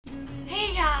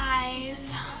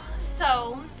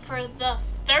So, for the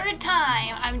third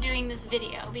time, I'm doing this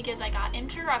video because I got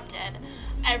interrupted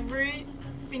every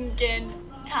single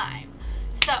time.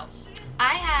 So,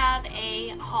 I have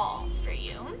a haul for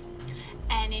you,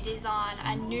 and it is on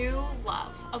a new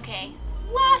love, okay?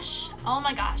 Lush! Oh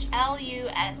my gosh, Lush,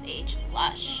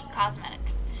 Lush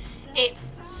Cosmetics. It's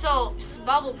soaps,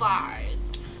 bubble bars,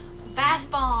 bath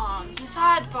bombs,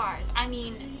 massage bars. I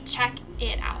mean, check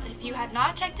it out. If you have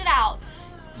not checked it out,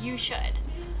 you should.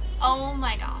 Oh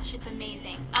my gosh, it's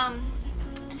amazing.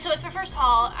 So it's my first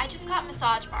haul. I just got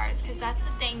massage bars because that's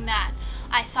the thing that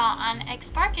I saw on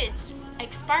Xparkage's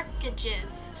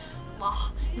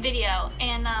video,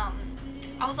 and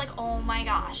I was like, oh my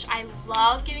gosh, I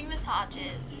love giving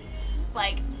massages,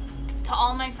 like, to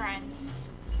all my friends,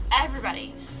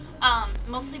 everybody,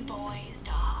 mostly boys,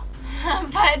 duh,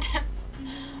 but,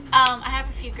 I have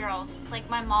a few girls, like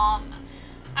my mom.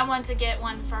 I wanted to get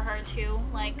one for her too,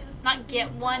 like, not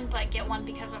get one, but get one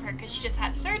because of her, because she just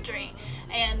had surgery,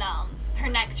 and, her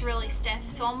neck's really stiff,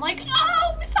 so I'm like,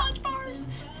 oh, massage bars.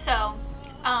 So,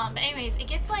 but anyways, it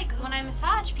gets, like, when I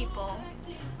massage people,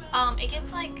 it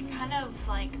gets, like, kind of,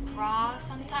 like, raw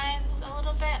sometimes, a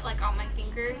little bit, like, on my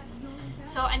fingers,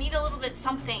 so I need a little bit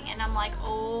something, and I'm like,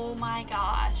 oh my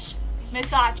gosh,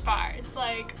 massage bars,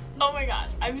 like, oh my gosh,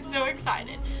 I'm so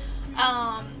excited.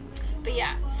 But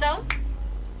yeah, so,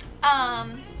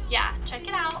 yeah, check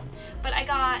it out. But I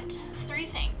got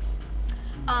 3 things.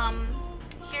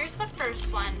 Here's the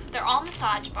first one. They're all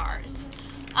massage bars.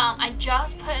 I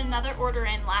just put another order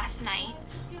in last night.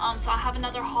 So I'll have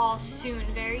another haul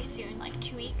soon, very soon, like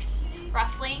 2 weeks,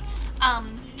 roughly.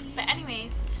 But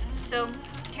anyways, so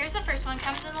here's the first one.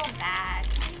 Comes in a little bag.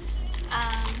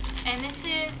 And this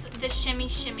is the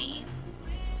Shimmy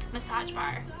massage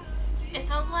bar. It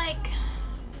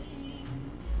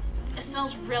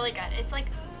smells really good. It's like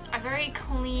a very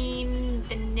clean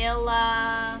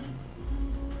vanilla-y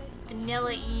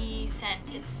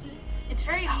scent. It's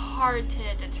very hard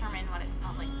to determine what it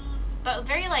smells like, but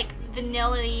very like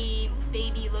vanilla-y,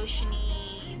 baby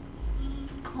lotion-y,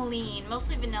 clean,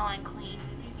 mostly vanilla and clean.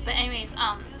 But anyways,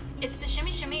 it's the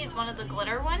Shimmy is one of the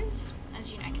glitter ones. As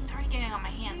you know, I can start getting on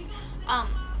my hands.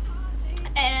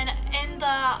 And in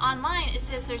the online it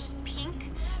says there's pink.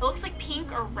 It looks like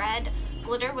pink or red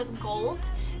glitter with gold,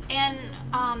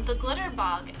 and the glitter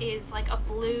bug is like a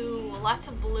blue, lots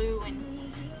of blue and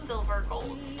silver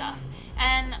gold stuff.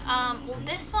 And well,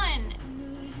 this one,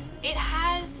 it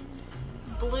has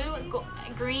blue,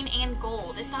 green, and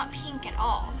gold. It's not pink at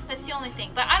all. That's the only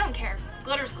thing. But I don't care.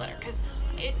 Glitter's glitter, because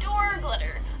I adore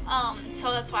glitter. So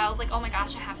that's why I was like, oh my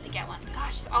gosh, I have to get one.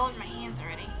 Gosh, it's all over my hands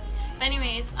already. But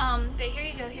anyways, but here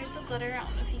you go. Here's the glitter. I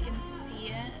don't know if you can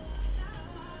see it.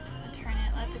 Turn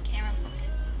it, let the camera focus.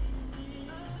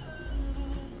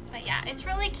 But yeah, it's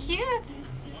really cute.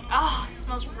 Oh, it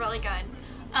smells really good.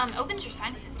 Opens your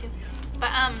sinuses too. But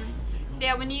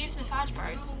yeah, when you use massage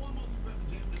bars,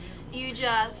 you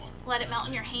just let it melt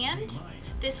in your hand.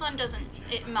 This one doesn't,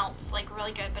 it melts like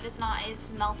really good, but it's not as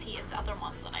melty as the other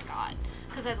ones that I got,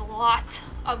 because there's a lot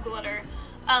of glitter.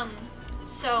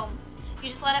 So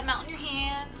you just let it melt in your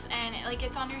hands, and it like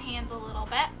gets on your hands a little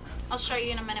bit. I'll show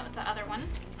you in a minute with the other one.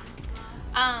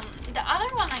 The other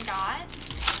one I got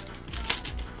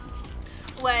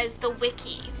was the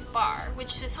Wiccy bar, which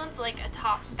this one's like a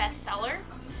top bestseller,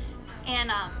 and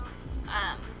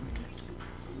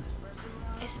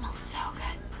it smells so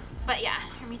good. But yeah,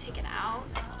 let me take it out.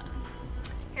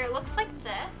 Here, it looks like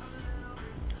this.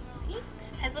 See?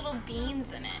 It has little beans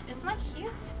in it. Isn't that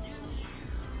cute?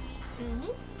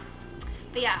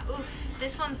 But yeah, oof,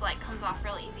 this one's like comes off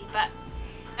really easy, but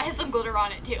it has some glitter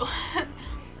on it too.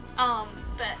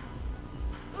 But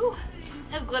ooh,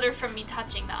 it has glitter from me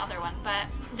touching the other one, but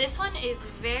this one is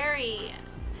very,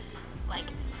 like,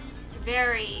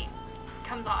 very,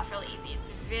 comes off really easy.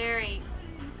 It's very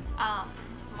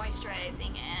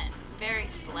moisturizing and very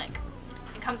slick.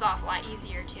 It comes off a lot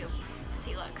easier too.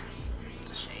 See, look,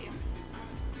 I'll show you.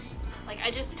 Like,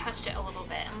 I just touched it a little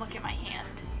bit, and look at my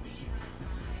hand.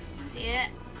 See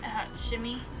it?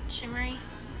 Shimmery,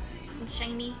 and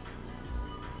shiny.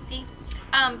 See?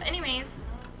 But anyways,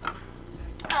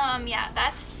 yeah,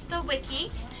 that's the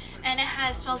Wiccy, and it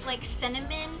smells like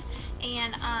cinnamon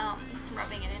and, I'm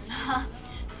rubbing it in,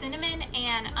 cinnamon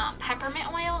and, peppermint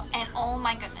oil, and oh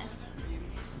my goodness,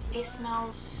 it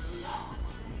smells so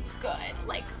good.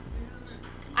 Like,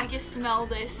 I could smell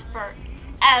this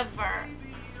forever.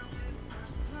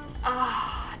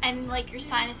 And like your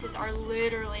sinuses are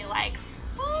literally like,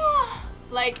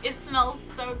 like it smells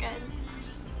so good.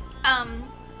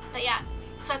 But yeah,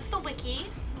 so that's the Wiccy.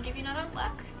 I'll give you another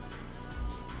look.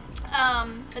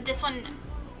 But this one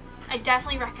I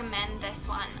definitely recommend this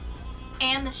one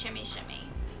and the Shimmy.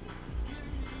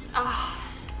 Oh,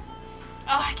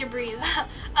 I can breathe.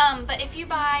 But if you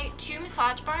buy 2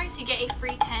 massage bars, you get a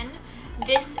free 10.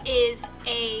 This is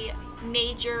a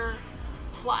major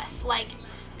plus, like,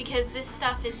 because this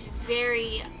stuff is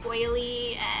very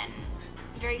oily and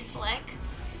very slick.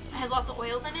 It has lots of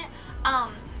oils in it,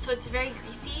 so it's very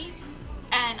greasy,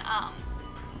 and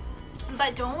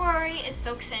but don't worry, it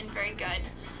soaks in very good.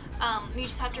 You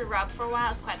just have to rub for a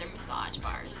while. It's why they're massage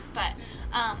bars, but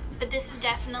this is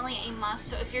definitely a must.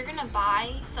 So if you're gonna buy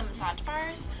some massage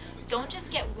bars, don't just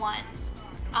get one.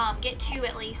 Get 2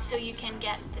 at least, so you can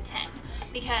get the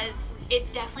 10, because it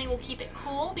definitely will keep it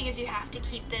cool, because you have to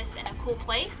keep this in a cool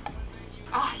place.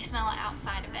 Oh, you smell it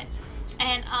outside of it,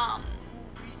 and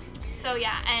so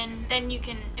yeah, and then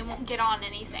it won't get on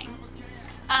anything.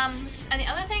 And the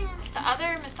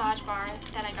other massage bar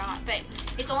that I got, but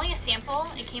it's only a sample.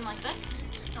 It came like this,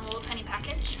 in a little tiny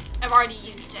package. I've already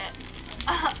used it.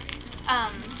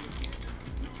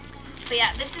 So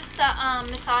yeah, this is the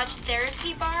massage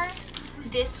therapy bar.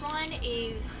 This one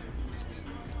is,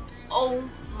 oh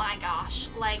my gosh,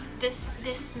 like this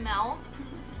smell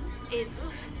is,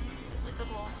 oof, look at the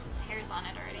little hairs on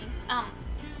it already,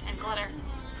 and glitter.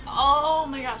 Oh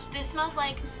my gosh, this smells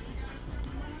like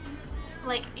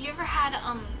you ever had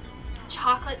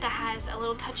chocolate that has a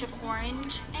little touch of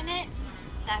orange in it?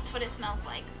 That's what it smells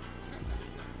like.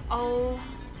 Oh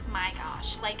my gosh,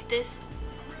 like this,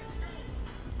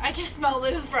 I can smell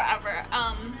this forever.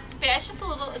 But yeah, it's just a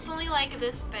little, it's only like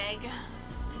this big.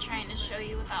 I'm trying to show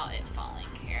you without it falling.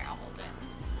 Here, I'll hold it.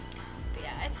 But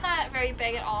yeah, it's not very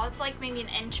big at all. It's like maybe an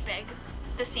inch big,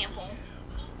 the sample.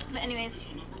 But anyways,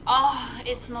 oh,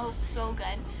 it smells so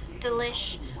good.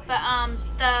 Delish. But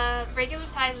the regular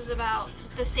size is about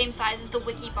the same size as the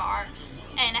Wiccy bar,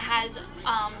 and it has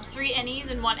 3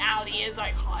 innies and 1 outie, as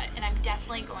I call it, and I'm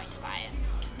definitely going to buy it.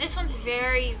 This one's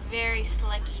very, very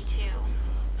slicky too.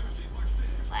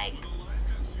 Like,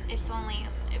 it's only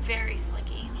very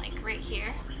slicky, like right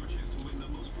here.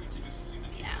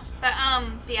 Yeah. But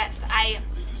yes, I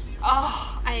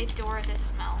adore this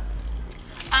smell.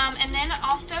 And then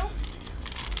also,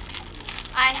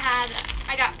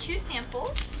 I got 2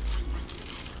 samples.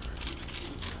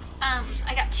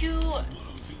 I got 2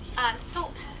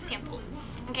 soap samples.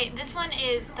 Okay, this one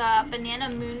is the Bananna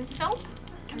Moon soap.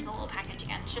 Comes in a little package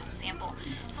again. It's just a sample.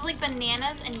 So like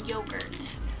bananas and yogurt.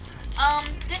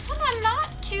 This one I'm not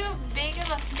too big of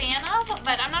a fan of,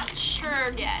 but I'm not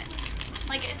sure yet.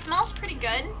 Like, it smells pretty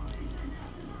good,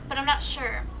 but I'm not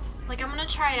sure. Like, I'm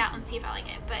gonna try it out and see if I like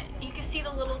it. But you can see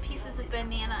the little pieces of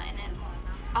banana in it.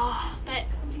 Oh, but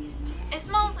it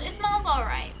smells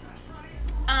alright.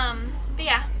 But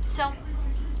yeah, so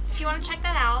if you want to check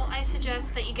that out, I suggest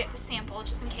that you get the sample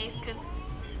just in case, because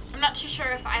I'm not too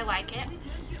sure if I like it.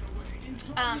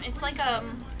 It's like a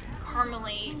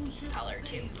caramely color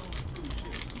too.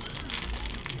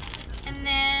 And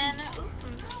then,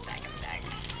 oops, back.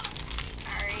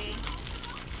 Sorry.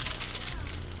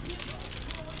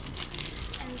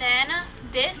 And then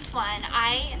this one,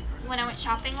 when I went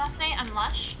shopping last night on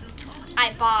Lush,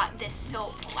 I bought this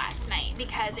soap last night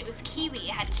because it was kiwi.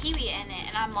 It had kiwi in it,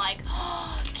 and I'm like,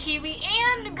 oh, kiwi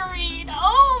and green.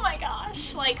 Oh my gosh!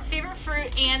 Like, favorite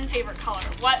fruit and favorite color.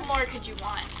 What more could you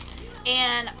want?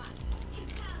 And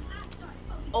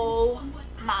oh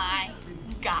my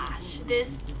gosh, this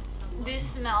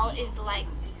smell is like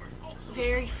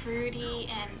very fruity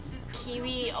and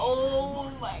kiwi.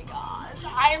 Oh my gosh,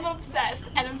 I'm obsessed,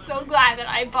 and I'm so glad that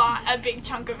I bought a big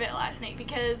chunk of it last night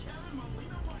because,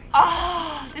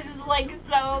 oh, this is like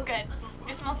so good.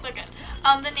 It smells so good.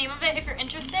 The name of it, if you're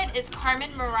interested, is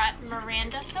Carmen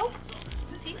Miranda soap.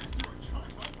 See?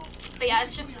 But yeah,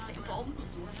 it's just a sample.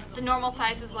 The normal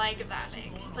size is like that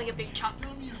big. It's like a big chunk.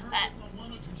 That,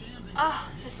 oh,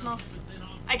 this smells,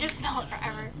 I just smell it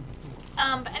forever.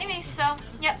 But anyway, so,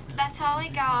 yep, that's all I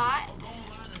got.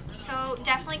 So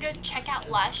definitely go check out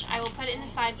Lush. I will put it in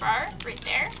the sidebar right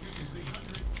there.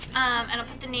 And I'll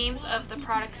put the names of the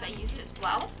products I used as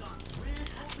well.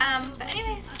 But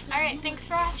anyways, alright, thanks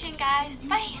for watching, guys.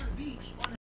 Bye!